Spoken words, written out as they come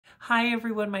Hi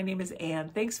everyone, my name is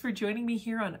Ann. Thanks for joining me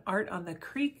here on Art on the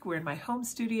Creek. We're in my home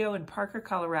studio in Parker,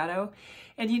 Colorado.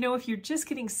 And you know, if you're just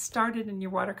getting started in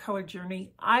your watercolor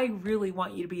journey, I really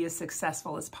want you to be as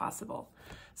successful as possible.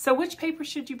 So which paper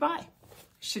should you buy?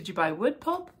 Should you buy wood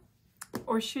pulp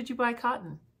or should you buy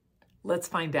cotton? Let's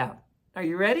find out. Are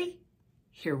you ready?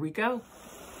 Here we go.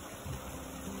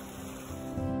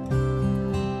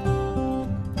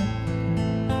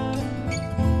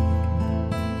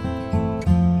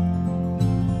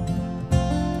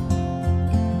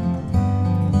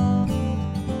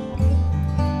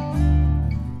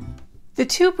 The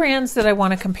two brands that I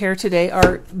want to compare today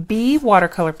are B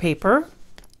watercolor paper,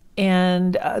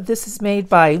 and this is made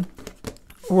by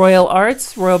Royal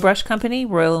Arts, Royal Brush Company,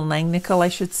 Royal Langnickel I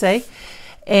should say,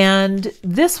 and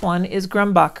this one is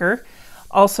Grumbacher,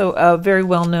 also a very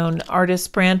well-known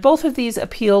artist brand. Both of these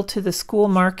appeal to the school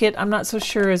market. I'm not so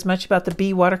sure as much about the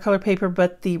B watercolor paper,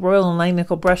 but the Royal and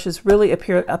Langnickel brushes really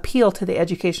appeal to the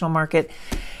educational market.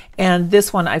 And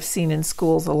this one I've seen in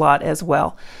schools a lot as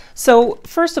well. So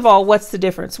first of all, what's the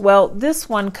difference? Well, this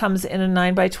one comes in a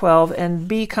 9x12 and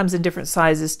B comes in different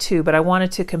sizes too, but I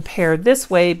wanted to compare this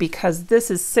way because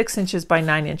this is 6 inches by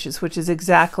 9 inches, which is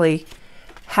exactly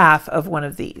half of one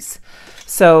of these.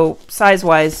 So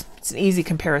size-wise, it's an easy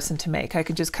comparison to make. I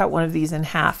could just cut one of these in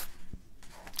half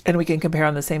and we can compare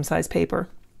on the same size paper.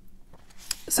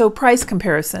 So price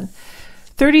comparison,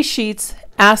 30 sheets,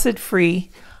 acid-free,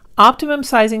 optimum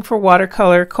sizing for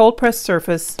watercolor, cold pressed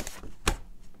surface.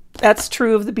 That's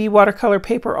true of the B watercolor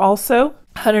paper also.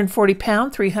 140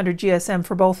 pound, 300 GSM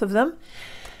for both of them.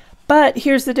 But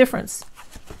here's the difference.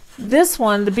 This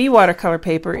one, the B watercolor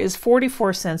paper, is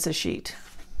 44 cents a sheet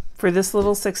for this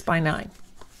little 6x9.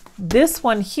 This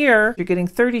one here, you're getting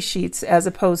 30 sheets as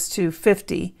opposed to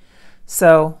 50.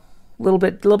 So a little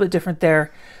bit different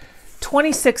there.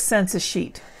 26 cents a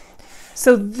sheet.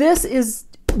 So this is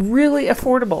really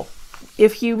affordable.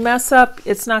 If you mess up,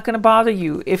 it's not going to bother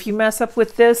you. If you mess up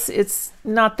with this, it's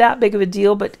not that big of a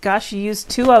deal, but gosh, you use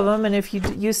 2 of them, and if you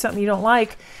use something you don't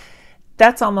like,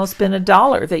 that's almost been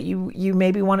 $1 that you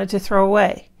maybe wanted to throw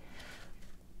away.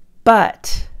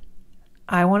 But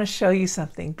I want to show you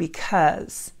something,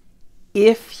 because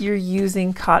if you're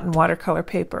using cotton watercolor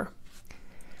paper,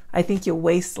 I think you'll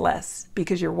waste less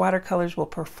because your watercolors will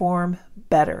perform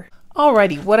better.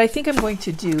 Alrighty, what I think I'm going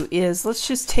to do is let's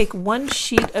just take one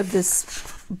sheet of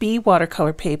this B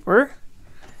watercolor paper,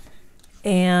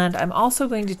 and I'm also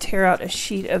going to tear out a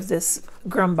sheet of this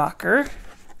Grumbacher.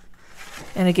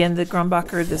 And again, the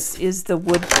Grumbacher, this is the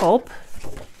wood pulp.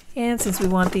 And since we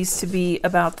want these to be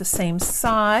about the same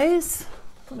size,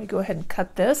 let me go ahead and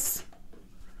cut this.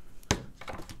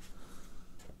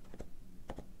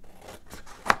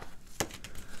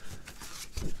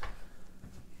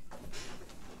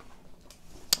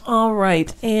 All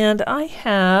right, and I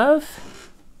have,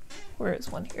 where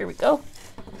is one? Here we go.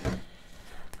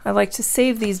 I like to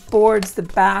save these boards the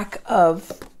back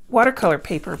of watercolor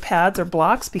paper pads or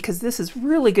blocks because this is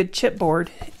really good chipboard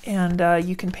and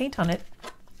you can paint on it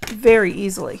very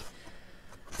easily.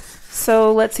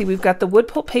 So let's see, we've got the wood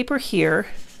pulp paper here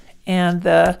and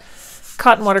the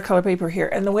cotton watercolor paper here.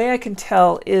 And the way I can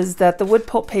tell is that the wood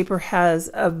pulp paper has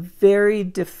a very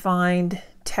defined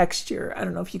texture. I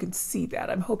don't know if you can see that.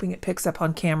 I'm hoping it picks up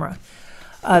on camera.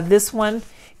 This one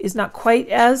is not quite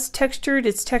as textured.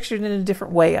 It's textured in a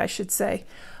different way, I should say.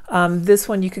 This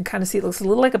one you can kind of see it looks a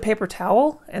little like a paper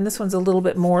towel, and this one's a little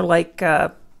bit more like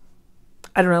I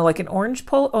don't know, like an orange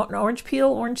peel,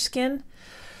 orange skin.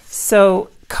 So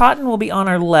cotton will be on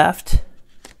our left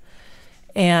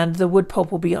and the wood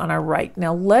pulp will be on our right.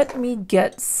 Now let me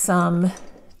get some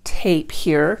tape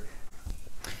here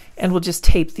and we'll just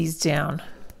tape these down.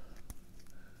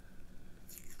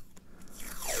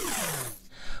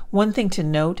 One thing to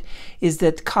note is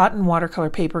that cotton watercolor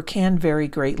paper can vary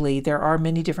greatly. There are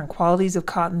many different qualities of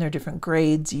cotton. There are different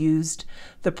grades used.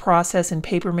 The process in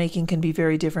paper making can be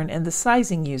very different, and the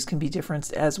sizing used can be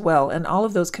different as well, and all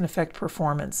of those can affect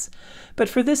performance. But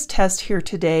for this test here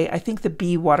today, I think the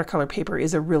B watercolor paper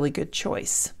is a really good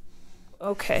choice.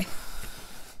 Okay.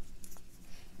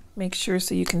 Make sure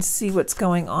so you can see what's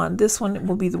going on. This one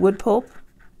will be the wood pulp.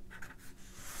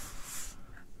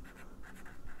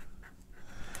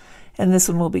 And this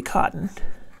one will be cotton.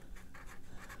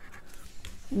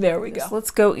 There we go.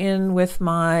 Let's go in with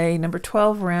my number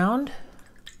 12 round.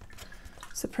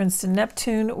 It's a Princeton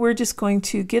Neptune. We're just going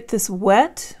to get this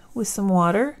wet with some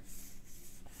water.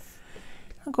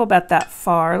 I'll go about that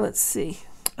far. Let's see.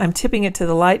 I'm tipping it to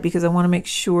the light because I want to make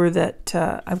sure that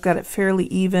I've got it fairly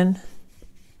even.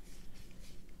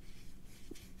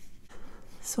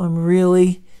 So I'm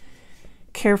really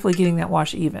carefully getting that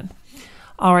wash even.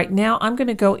 All right, now I'm going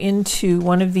to go into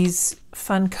one of these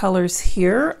fun colors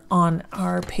here on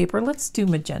our paper. Let's do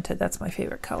magenta. That's my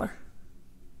favorite color.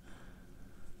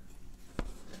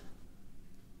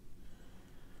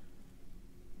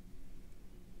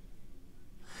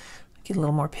 Get a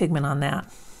little more pigment on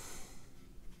that.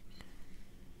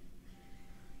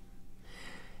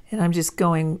 And I'm just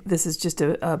going, this is just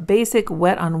a basic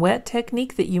wet on wet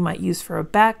technique that you might use for a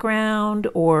background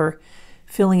or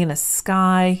filling in a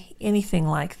sky, anything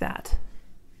like that.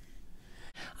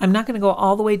 I'm not going to go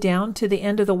all the way down to the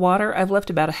end of the water. I've left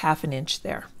about a ½ an inch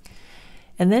there.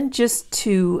 And then just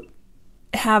to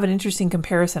have an interesting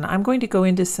comparison, I'm going to go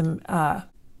into some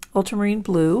ultramarine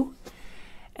blue,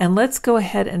 and let's go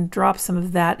ahead and drop some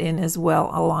of that in as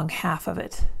well along half of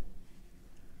it.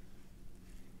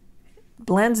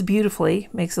 Blends beautifully,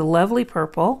 makes a lovely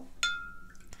purple.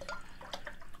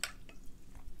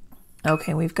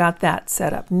 Okay, we've got that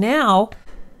set up. Now,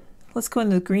 let's go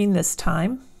into the green this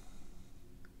time.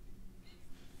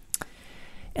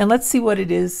 And let's see what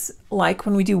it is like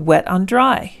when we do wet on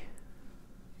dry.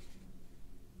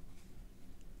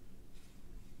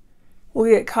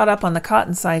 We'll get caught up on the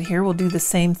cotton side here. We'll do the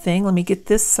same thing. Let me get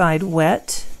this side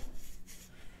wet.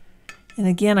 And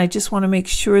again, I just want to make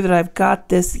sure that I've got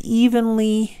this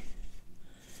evenly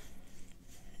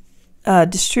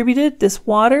distributed, this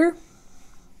water.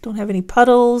 Don't have any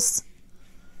puddles.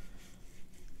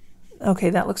 Okay,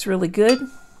 that looks really good.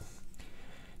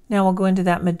 Now we'll go into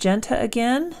that magenta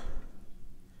again.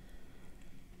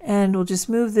 And we'll just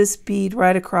move this bead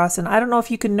right across. And I don't know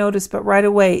if you can notice, but right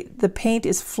away, the paint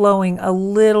is flowing a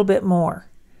little bit more.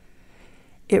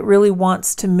 It really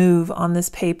wants to move on this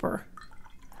paper.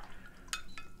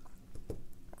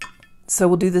 So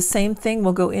we'll do the same thing.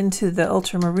 We'll go into the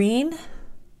ultramarine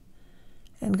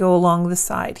and go along the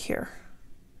side here.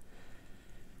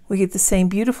 We get the same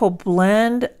beautiful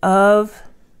blend of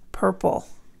purple.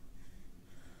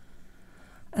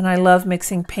 And I love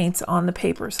mixing paints on the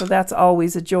paper, so that's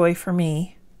always a joy for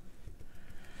me.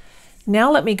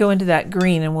 Now let me go into that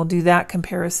green and we'll do that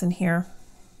comparison here.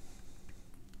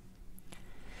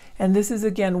 And this is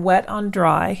again wet on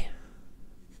dry.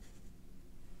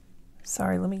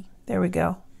 Sorry, there we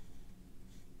go.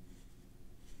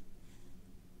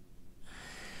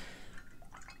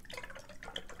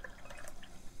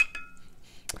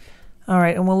 All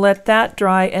right, and we'll let that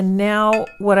dry. And now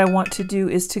what I want to do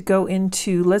is to go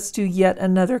into, let's do yet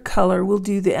another color. We'll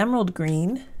do the emerald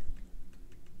green.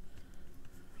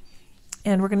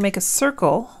 And we're going to make a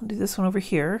circle. I'll do this one over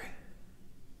here.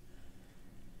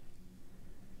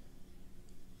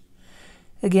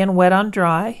 Again, wet on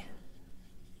dry.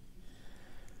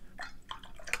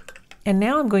 And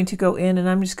now I'm going to go in and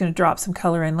I'm just going to drop some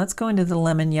color in. Let's go into the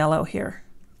lemon yellow here.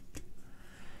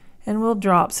 And we'll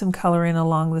drop some color in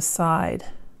along the side.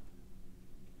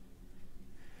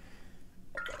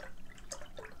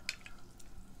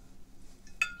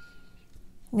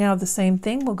 Now the same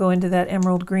thing, we'll go into that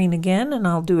emerald green again, and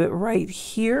I'll do it right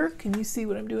here. Can you see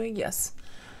what I'm doing? Yes.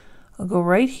 I'll go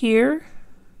right here.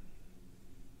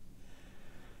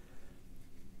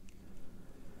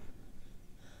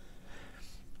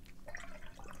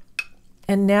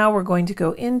 And now we're going to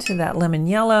go into that lemon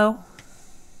yellow.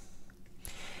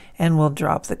 And we'll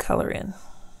drop the color in.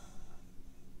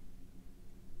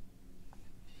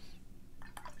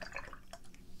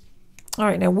 All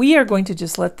right, now we are going to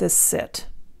just let this sit.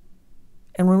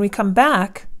 And when we come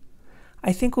back,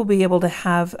 I think we'll be able to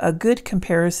have a good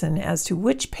comparison as to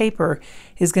which paper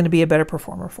is going to be a better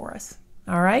performer for us.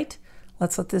 All right,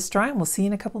 let's let this dry and we'll see you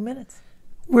in a couple minutes.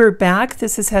 We're back.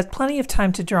 This has had plenty of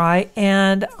time to dry,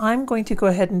 and I'm going to go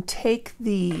ahead and take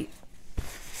the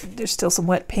there's still some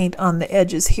wet paint on the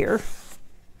edges here.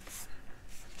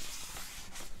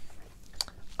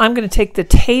 I'm going to take the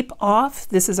tape off.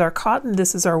 This is our cotton,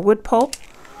 this is our wood pulp.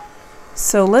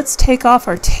 So let's take off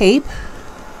our tape.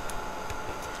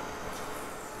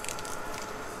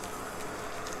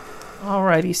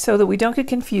 Alrighty, so that we don't get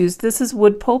confused, this is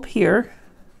wood pulp here,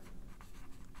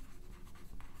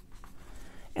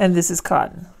 and this is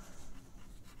cotton.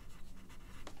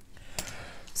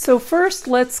 So first,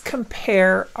 let's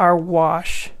compare our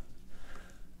wash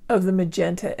of the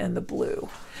magenta and the blue.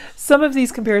 Some of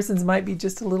these comparisons might be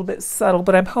just a little bit subtle,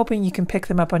 but I'm hoping you can pick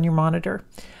them up on your monitor.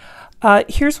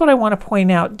 Here's what I want to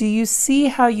point out. Do you see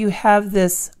how you have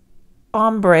this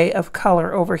ombre of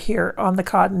color over here on the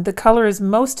cotton? The color is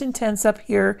most intense up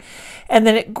here, and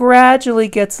then it gradually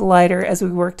gets lighter as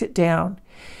we worked it down.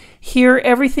 Here,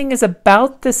 everything is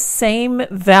about the same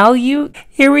value.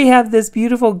 Here we have this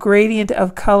beautiful gradient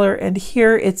of color, and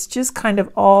here it's just kind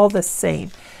of all the same.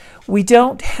 We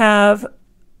don't have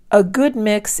a good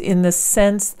mix in the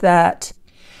sense that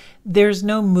there's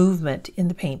no movement in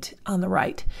the paint on the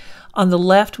right. On the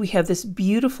left, we have this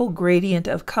beautiful gradient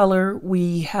of color.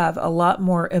 We have a lot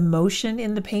more emotion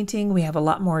in the painting. We have a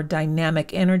lot more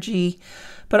dynamic energy.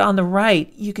 But on the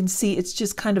right, you can see it's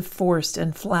just kind of forced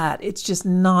and flat. It's just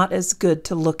not as good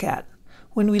to look at.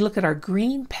 When we look at our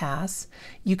green pass,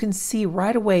 you can see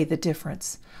right away the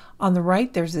difference. On the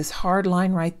right, there's this hard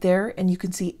line right there, and you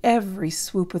can see every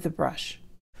swoop of the brush.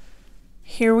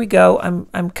 Here we go.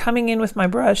 I'm coming in with my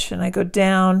brush, and I go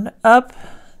down, up,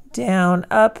 down,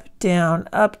 up, down,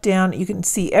 up, down. You can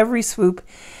see every swoop.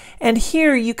 And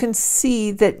here you can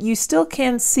see that you still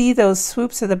can see those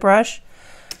swoops of the brush,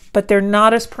 but they're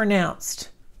not as pronounced.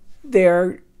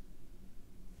 They're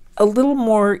a little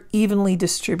more evenly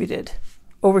distributed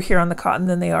over here on the cotton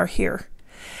than they are here.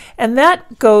 And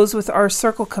that goes with our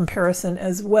circle comparison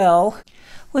as well.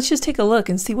 Let's just take a look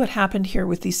and see what happened here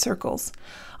with these circles.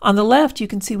 On the left, you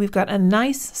can see we've got a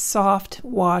nice soft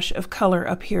wash of color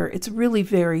up here. It's really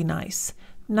very nice.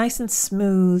 Nice and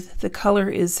smooth. The color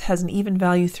has an even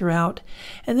value throughout.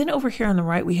 And then over here on the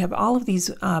right, we have all of these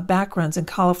backgrounds and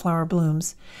cauliflower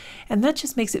blooms. And that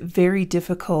just makes it very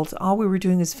difficult. All we were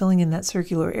doing is filling in that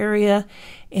circular area.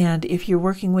 And if you're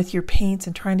working with your paints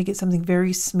and trying to get something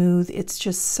very smooth, it's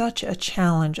just such a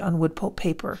challenge on wood pulp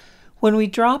paper. When we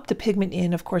dropped the pigment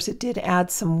in, of course, it did add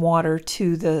some water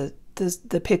to the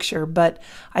picture, but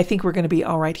I think we're going to be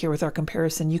all right here with our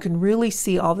comparison. You can really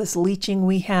see all this leaching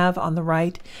we have on the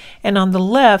right, and on the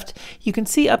left you can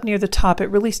see up near the top it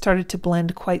really started to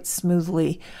blend quite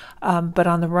smoothly, but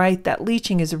on the right that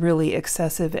leaching is really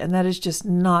excessive, and that is just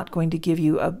not going to give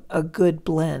you a good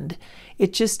blend.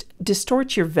 It just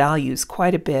distorts your values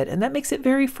quite a bit, and that makes it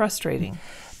very frustrating.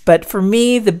 But for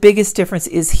me, the biggest difference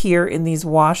is here in these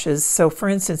washes. So for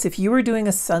instance, if you were doing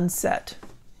a sunset,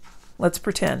 let's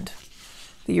pretend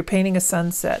that you're painting a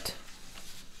sunset.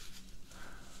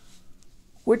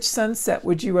 Which sunset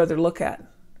would you rather look at?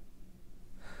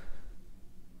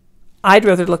 I'd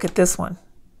rather look at this one.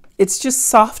 It's just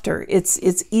softer.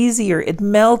 It's easier. It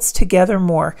melds together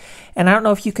more. And I don't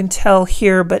know if you can tell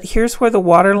here, but here's where the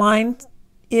water line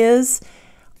is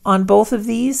on both of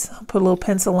these. I'll put a little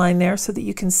pencil line there so that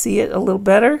you can see it a little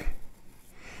better.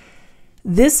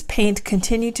 This paint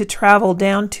continued to travel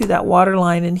down to that water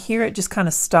line, and here it just kind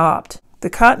of stopped.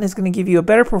 The cotton is going to give you a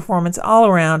better performance all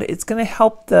around. It's going to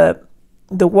help the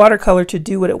watercolor to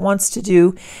do what it wants to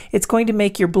do. It's going to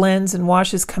make your blends and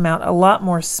washes come out a lot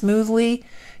more smoothly.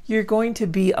 You're going to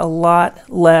be a lot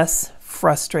less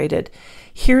frustrated.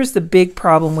 Here's the big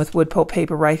problem with wood pulp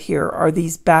paper right here are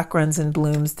these backgrounds and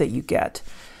blooms that you get.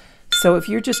 So if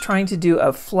you're just trying to do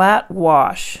a flat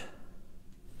wash,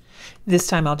 this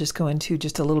time I'll just go into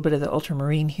just a little bit of the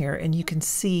ultramarine here, and you can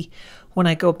see when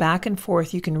I go back and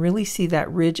forth, you can really see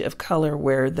that ridge of color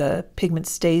where the pigment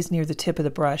stays near the tip of the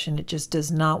brush and it just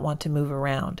does not want to move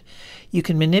around. You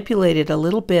can manipulate it a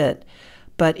little bit,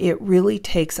 but it really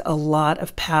takes a lot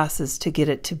of passes to get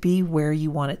it to be where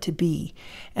you want it to be.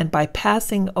 And by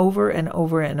passing over and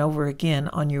over and over again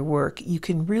on your work, you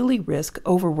can really risk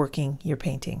overworking your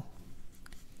painting.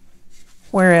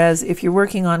 Whereas if you're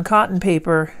working on cotton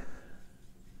paper,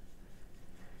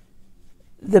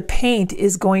 the paint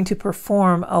is going to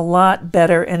perform a lot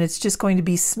better, and it's just going to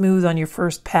be smooth on your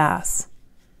first pass.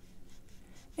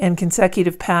 And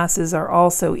consecutive passes are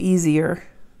also easier.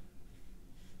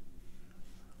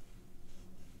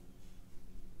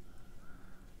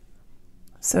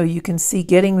 So you can see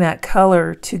getting that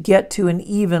color to get to an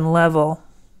even level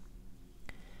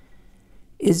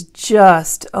is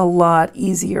just a lot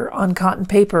easier on cotton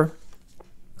paper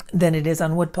than it is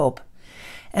on wood pulp.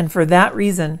 And for that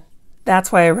reason,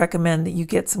 that's why I recommend that you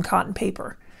get some cotton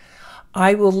paper.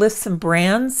 I will list some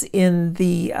brands in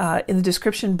the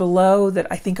description below that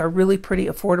I think are really pretty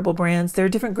affordable brands. There are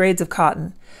different grades of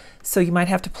cotton, so you might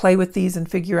have to play with these and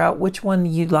figure out which one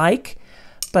you like.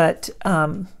 But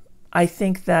I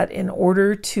think that in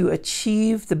order to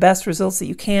achieve the best results that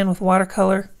you can with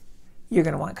watercolor, you're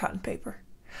going to want cotton paper.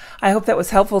 I hope that was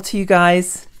helpful to you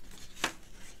guys.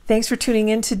 Thanks for tuning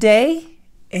in today,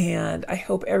 and I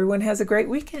hope everyone has a great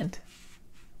weekend.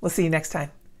 We'll see you next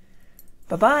time.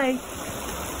 Bye-bye.